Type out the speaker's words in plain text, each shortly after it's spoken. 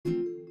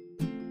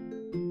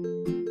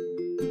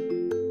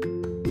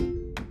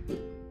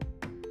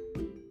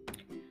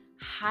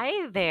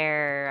Hi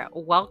there.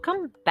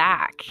 Welcome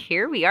back.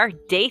 Here we are,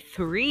 day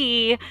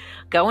 3,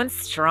 going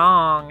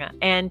strong.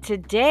 And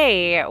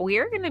today we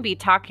are going to be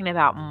talking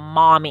about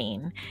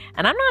momming.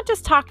 And I'm not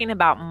just talking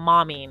about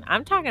momming,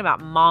 I'm talking about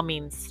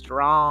momming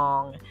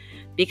strong.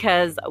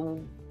 Because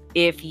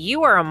if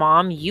you are a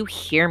mom, you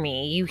hear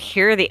me. You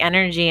hear the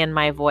energy in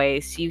my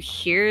voice. You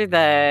hear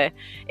the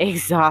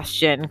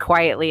exhaustion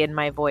quietly in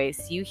my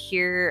voice. You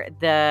hear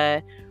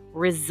the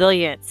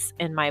resilience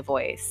in my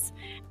voice.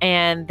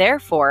 And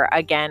therefore,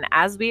 again,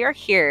 as we are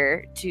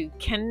here to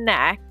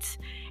connect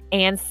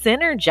and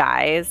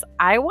synergize,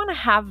 I want to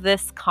have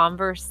this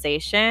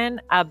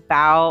conversation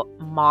about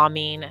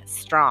momming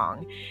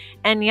strong.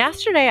 And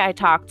yesterday I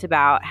talked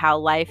about how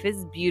life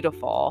is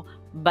beautiful,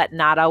 but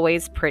not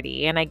always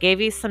pretty. And I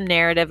gave you some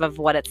narrative of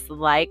what it's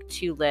like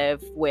to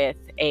live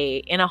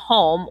in a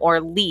home or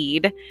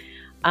lead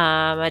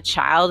a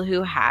child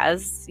who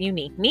has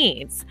unique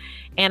needs.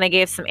 And I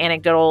gave some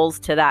anecdotals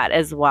to that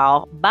as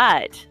well.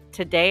 But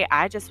today,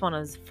 I just want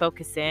to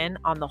focus in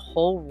on the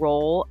whole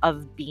role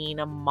of being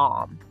a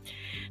mom.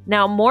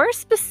 Now, more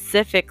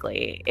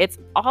specifically, it's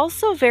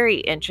also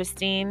very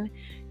interesting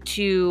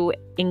to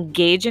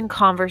engage in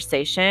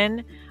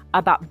conversation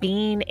about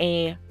being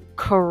a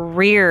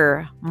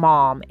career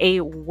mom,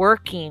 a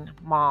working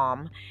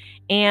mom.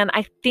 And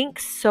I think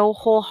so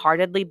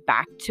wholeheartedly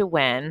back to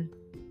when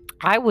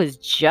I was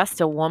just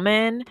a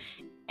woman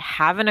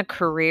having a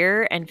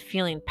career and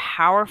feeling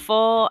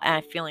powerful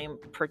and feeling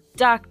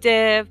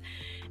productive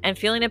and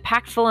feeling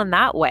impactful in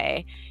that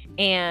way.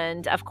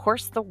 And of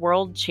course, the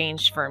world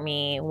changed for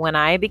me when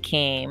I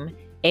became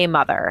a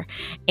mother.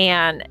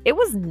 And it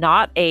was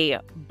not a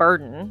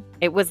burden,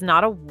 it was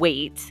not a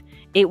weight.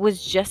 It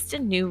was just a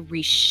new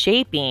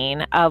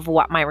reshaping of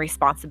what my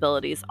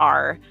responsibilities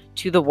are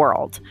to the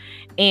world.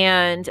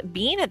 And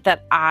being it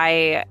that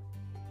I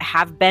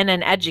have been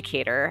an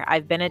educator,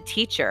 I've been a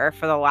teacher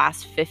for the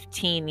last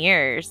 15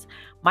 years,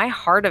 my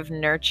heart of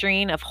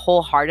nurturing, of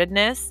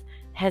wholeheartedness,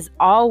 has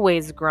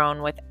always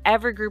grown with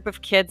every group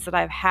of kids that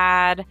I've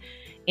had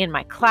in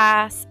my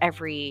class,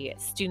 every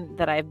student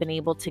that I've been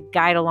able to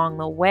guide along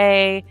the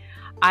way.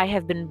 I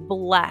have been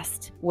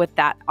blessed with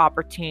that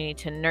opportunity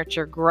to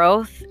nurture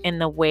growth in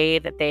the way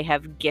that they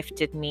have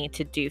gifted me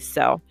to do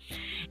so.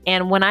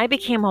 And when I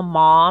became a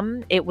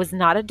mom, it was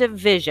not a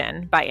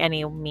division by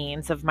any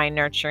means of my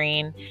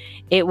nurturing.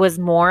 It was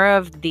more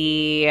of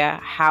the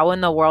how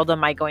in the world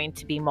am I going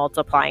to be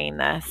multiplying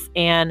this?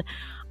 And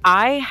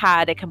I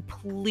had a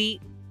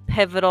complete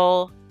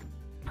pivotal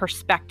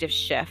perspective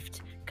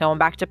shift, going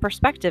back to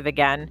perspective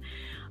again,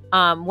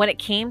 when it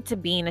came to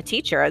being a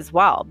teacher as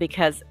well,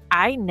 because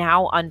I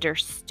now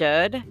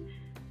understood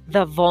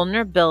the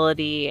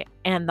vulnerability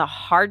and the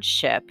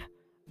hardship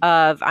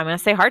I'm going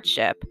to say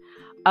hardship,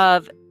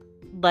 of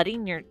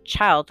letting your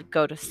child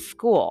go to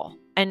school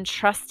and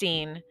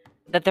trusting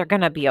that they're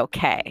going to be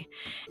okay.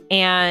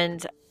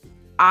 And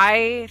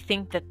I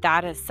think that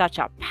that is such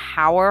a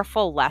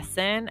powerful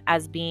lesson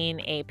as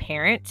being a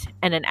parent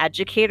and an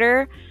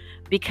educator,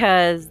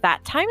 because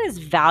that time is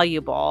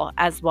valuable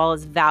as well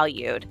as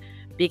valued,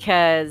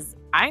 because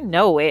I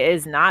know it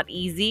is not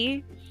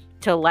easy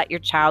to let your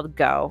child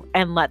go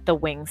and let the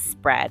wings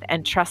spread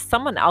and trust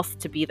someone else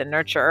to be the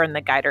nurturer and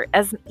the guider,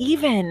 as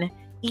even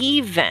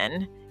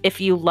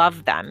if you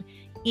love them,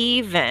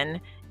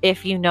 even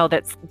if you know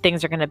that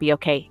things are going to be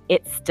okay,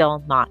 it's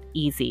still not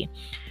easy.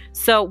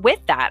 So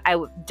with that,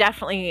 I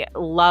definitely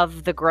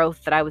love the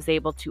growth that I was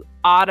able to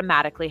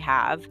automatically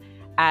have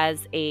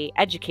as a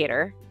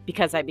educator,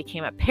 because I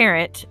became a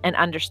parent and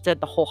understood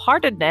the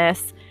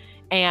wholeheartedness.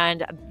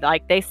 And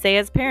like they say,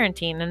 as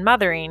parenting and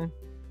mothering,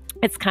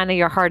 it's kind of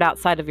your heart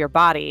outside of your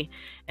body.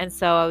 And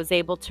so I was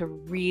able to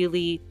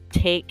really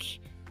take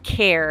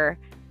care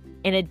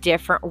in a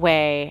different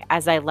way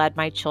as I led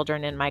my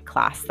children in my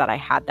class that I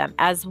had them,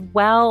 as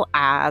well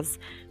as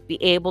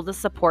be able to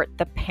support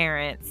the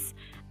parents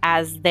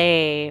as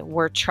they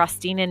were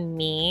trusting in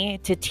me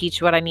to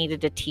teach what I needed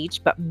to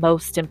teach, but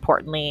most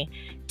importantly,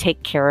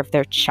 take care of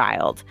their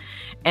child.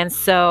 And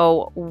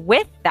so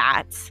with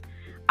that,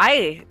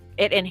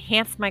 it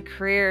enhanced my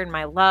career and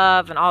my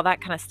love and all that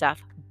kind of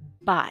stuff.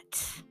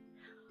 But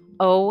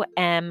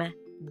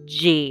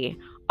OMG,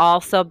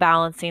 also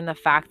balancing the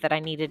fact that I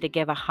needed to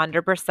give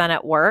 100%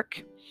 at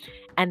work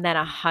and then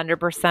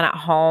 100% at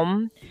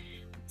home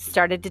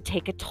started to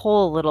take a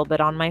toll a little bit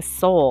on my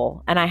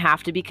soul. And I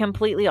have to be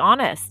completely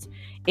honest.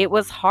 It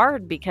was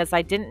hard because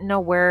I didn't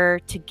know where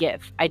to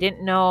give. I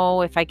didn't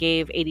know if I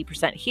gave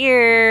 80%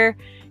 here,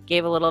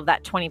 gave a little of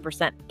that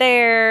 20%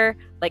 there,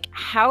 like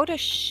how to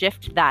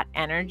shift that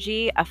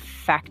energy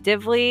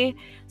effectively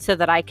so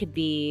that I could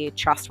be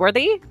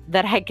trustworthy,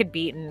 that I could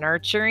be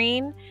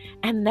nurturing,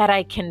 and that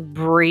I can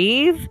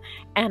breathe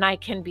and I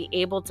can be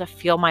able to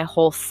feel my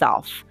whole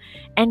self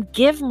and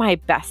give my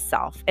best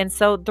self. And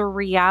so the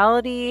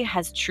reality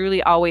has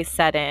truly always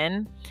set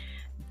in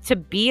to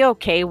be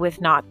okay with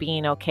not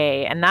being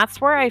okay. And that's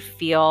where I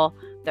feel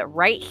that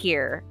right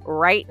here,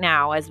 right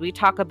now, as we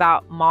talk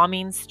about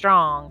momming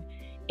strong,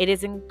 it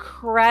is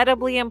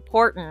incredibly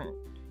important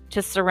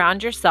to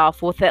surround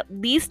yourself with at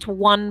least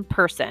one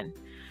person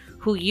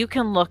who you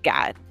can look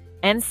at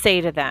and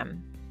say to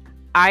them,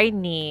 I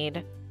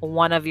need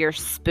one of your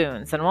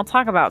spoons. And we'll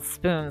talk about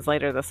spoons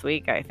later this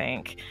week, I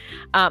think.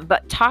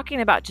 But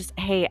talking about just,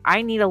 hey,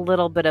 I need a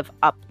little bit of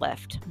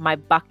uplift. My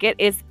bucket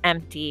is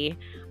empty.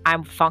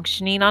 I'm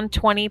functioning on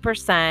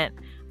 20%.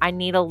 I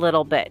need a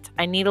little bit.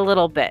 I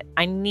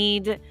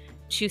need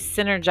to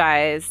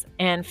synergize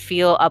and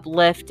feel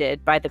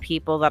uplifted by the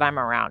people that I'm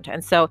around.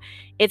 And so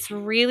it's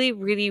really,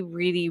 really,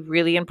 really,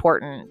 really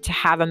important to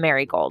have a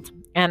marigold.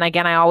 And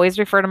again, I always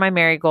refer to my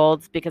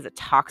marigolds because it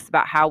talks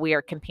about how we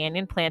are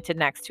companion planted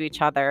next to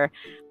each other,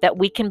 that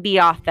we can be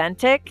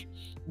authentic,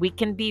 we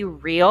can be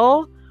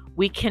real,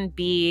 we can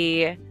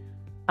be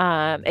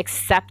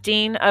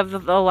accepting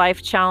of the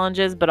life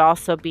challenges, but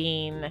also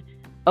being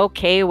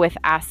okay with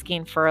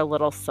asking for a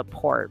little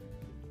support.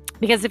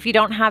 Because if you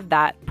don't have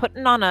that,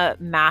 putting on a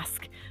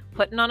mask,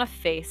 putting on a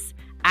face,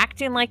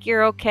 acting like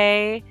you're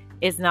okay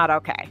is not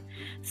okay.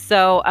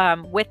 So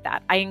with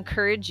that, I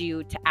encourage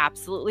you to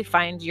absolutely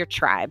find your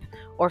tribe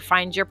or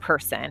find your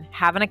person,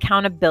 have an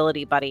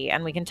accountability buddy.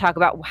 And we can talk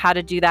about how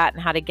to do that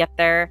and how to get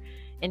there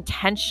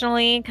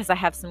intentionally, because I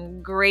have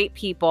some great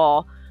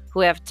people who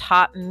have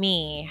taught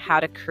me how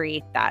to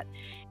create that.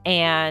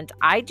 And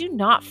I do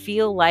not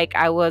feel like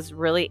I was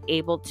really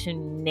able to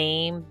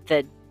name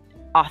the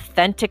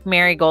authentic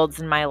marigolds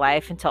in my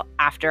life until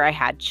after I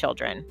had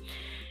children,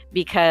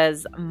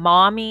 because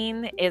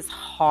momming is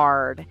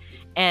hard.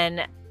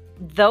 And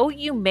though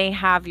you may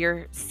have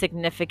your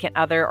significant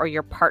other or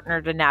your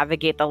partner to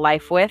navigate the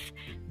life with,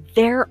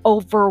 they're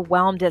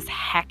overwhelmed as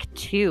heck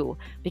too,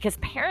 because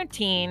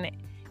parenting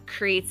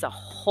creates a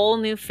whole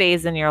new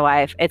phase in your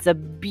life. It's a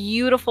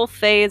beautiful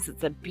phase.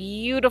 It's a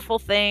beautiful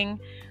thing,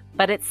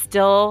 but it's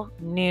still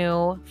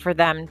new for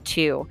them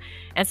too.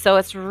 And so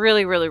it's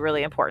really, really,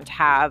 really important to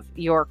have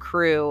your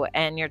crew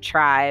and your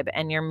tribe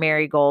and your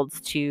marigolds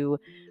to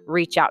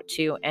reach out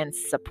to and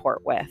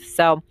support with.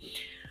 So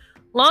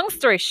long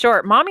story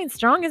short, momming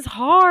strong is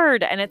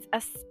hard. And it's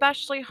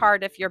especially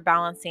hard if you're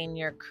balancing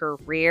your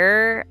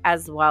career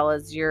as well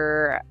as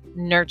your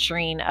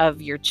nurturing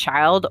of your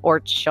child or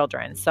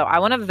children. So I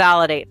want to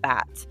validate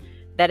that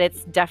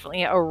it's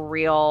definitely a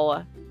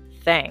real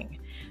thing.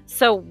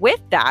 So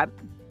with that,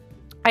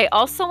 I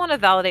also want to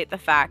validate the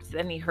fact,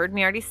 and you heard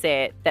me already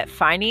say it, that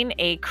finding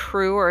a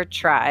crew or a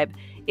tribe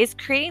is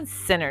creating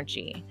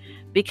synergy,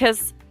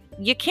 because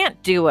you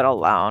can't do it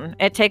alone.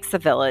 It takes a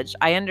village.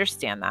 I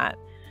understand that.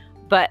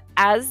 But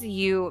as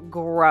you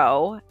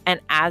grow and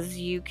as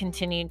you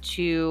continue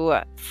to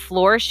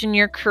flourish in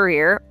your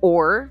career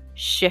or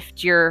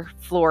shift your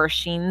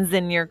flourishings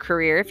in your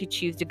career, if you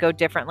choose to go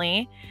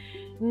differently,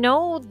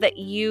 know that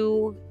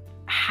you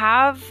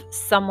have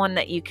someone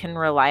that you can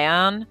rely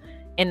on,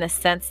 in the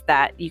sense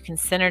that you can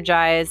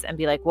synergize and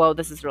be like, whoa,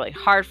 this is really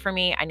hard for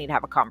me. I need to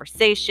have a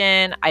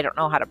conversation. I don't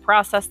know how to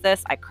process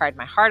this. I cried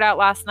my heart out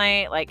last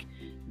night. Like,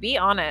 be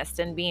honest,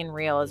 and being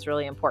real is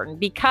really important,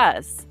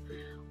 because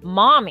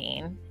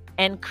momming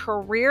and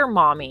career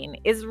momming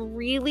is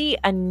really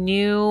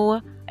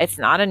it's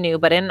not a new,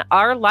 but in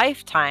our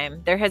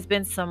lifetime, there has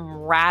been some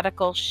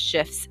radical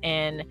shifts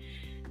in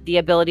the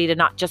ability to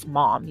not just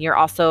mom. You're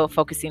also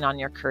focusing on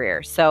your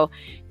career. So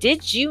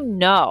did you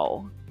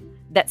know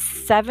that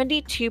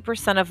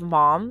 72% of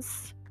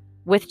moms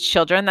with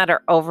children that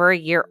are over a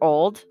year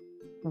old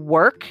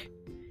work?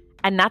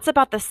 And that's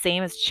about the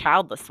same as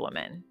childless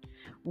women,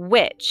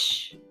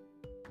 which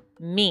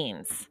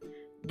means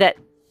that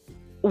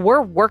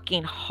we're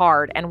working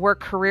hard and we're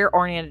career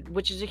oriented,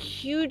 which is a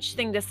huge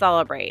thing to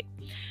celebrate.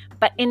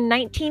 But in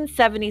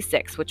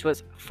 1976, which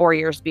was 4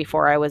 years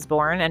before I was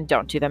born, and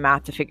don't do the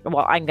math to figure,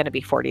 well, I'm going to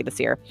be 40 this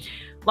year.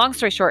 Long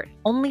story short,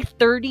 only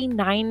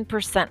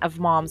 39% of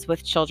moms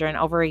with children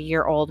over a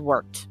year old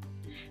worked.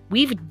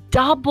 We've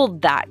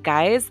doubled that,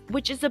 guys,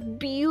 which is a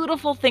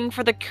beautiful thing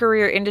for the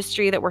career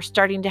industry, that we're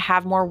starting to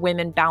have more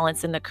women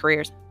balance in the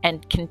careers,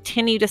 and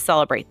continue to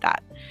celebrate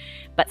that.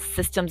 But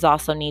systems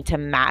also need to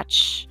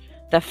match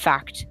the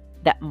fact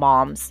that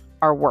moms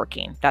are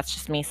working. That's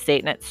just me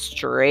stating it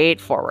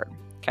straightforward.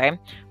 Okay.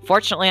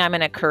 Fortunately, I'm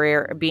in a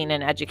career being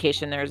in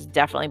education. There's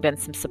definitely been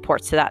some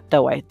supports to that,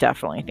 though I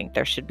definitely think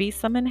there should be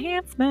some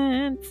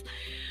enhancements.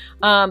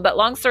 But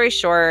long story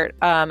short,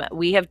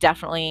 we have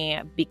definitely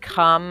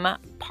become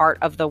part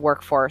of the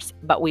workforce,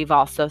 but we've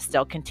also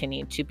still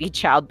continued to be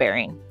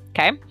childbearing.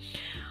 Okay.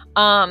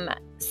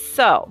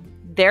 So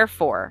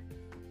therefore,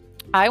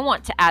 I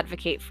want to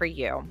advocate for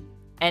you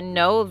and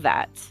know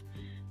that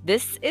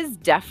this is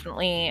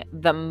definitely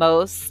the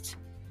most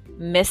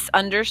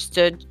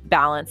misunderstood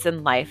balance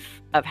in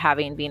life of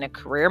being a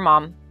career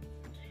mom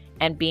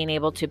and being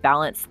able to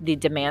balance the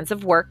demands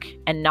of work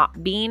and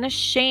not being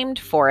ashamed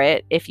for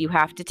it. If you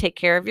have to take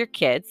care of your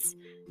kids,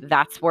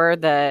 that's where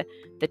the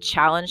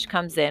challenge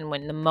comes in,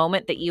 when the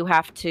moment that you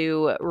have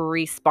to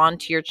respond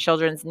to your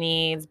children's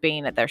needs,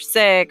 being that they're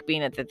sick,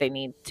 being that they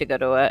need to go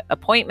to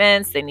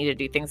appointments, they need to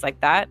do things like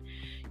that,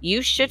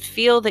 you should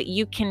feel that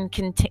you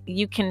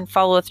can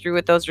follow through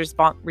with those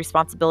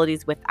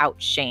responsibilities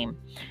without shame.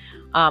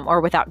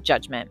 or without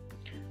judgment.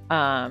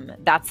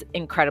 That's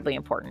incredibly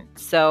important.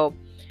 So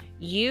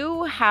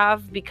you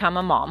have become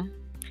a mom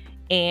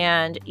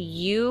and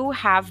you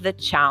have the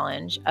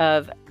challenge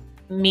of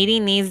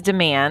meeting these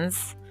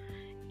demands,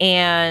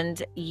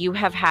 and you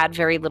have had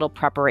very little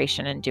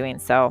preparation in doing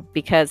so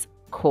because,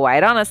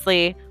 quite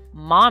honestly,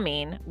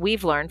 momming,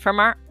 we've learned from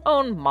our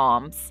own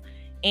moms,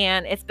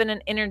 and it's been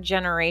an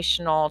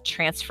intergenerational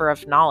transfer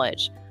of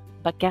knowledge.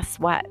 But guess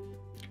what?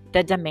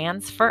 The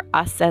demands for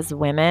us as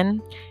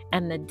women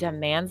and the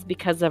demands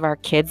because of our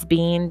kids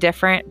being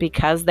different,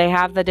 because they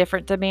have the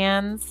different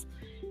demands,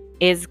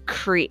 is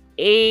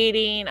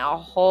creating a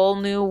whole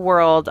new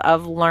world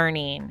of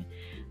learning.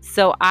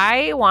 So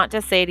I want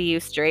to say to you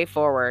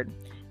straightforward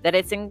that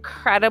it's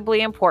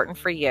incredibly important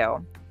for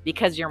you,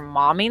 because you're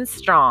momming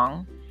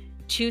strong,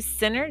 to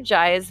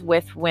synergize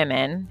with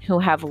women who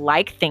have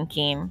like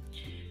thinking,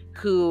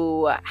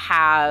 who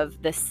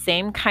have the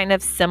same kind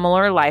of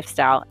similar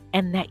lifestyle,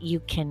 and that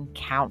you can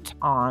count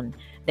on,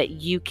 that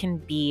you can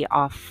be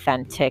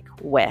authentic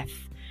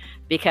with.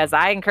 Because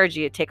I encourage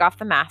you to take off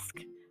the mask,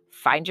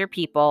 find your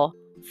people,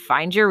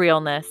 find your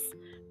realness,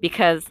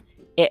 because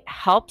it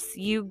helps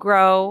you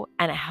grow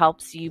and it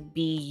helps you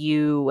be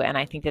you. And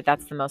I think that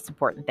that's the most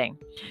important thing.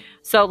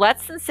 So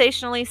let's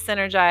sensationally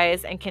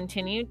synergize and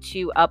continue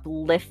to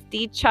uplift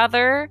each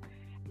other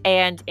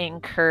and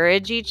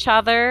encourage each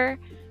other,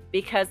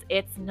 because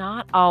it's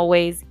not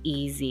always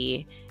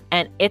easy,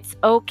 and it's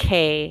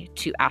okay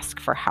to ask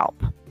for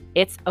help.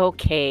 It's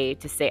okay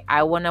to say,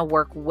 I want to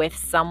work with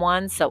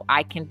someone so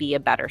I can be a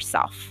better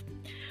self.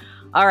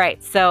 All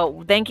right,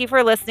 so thank you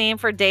for listening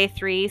for day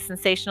 3,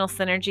 Sensational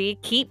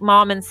Synergy. Keep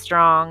momming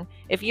strong.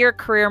 If you're a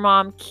career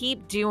mom,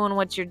 keep doing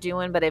what you're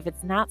doing, but if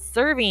it's not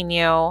serving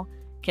you,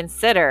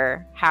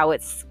 consider how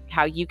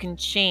you can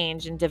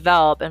change and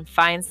develop and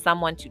find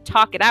someone to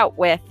talk it out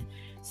with,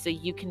 so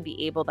you can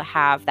be able to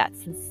have that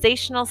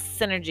sensational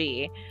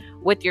synergy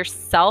with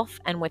yourself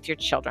and with your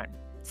children.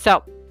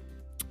 So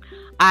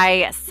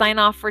I sign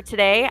off for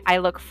today. I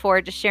look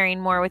forward to sharing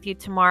more with you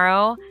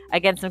tomorrow.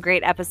 Again, some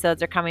great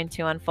episodes are coming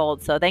to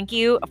unfold. So thank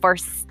you for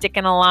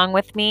sticking along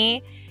with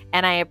me,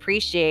 and I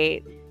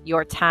appreciate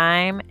your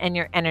time and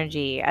your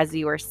energy as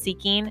you are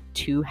seeking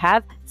to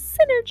have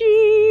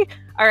synergy.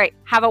 All right,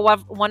 have a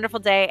wonderful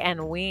day,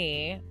 and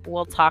we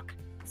will talk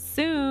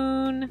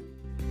soon.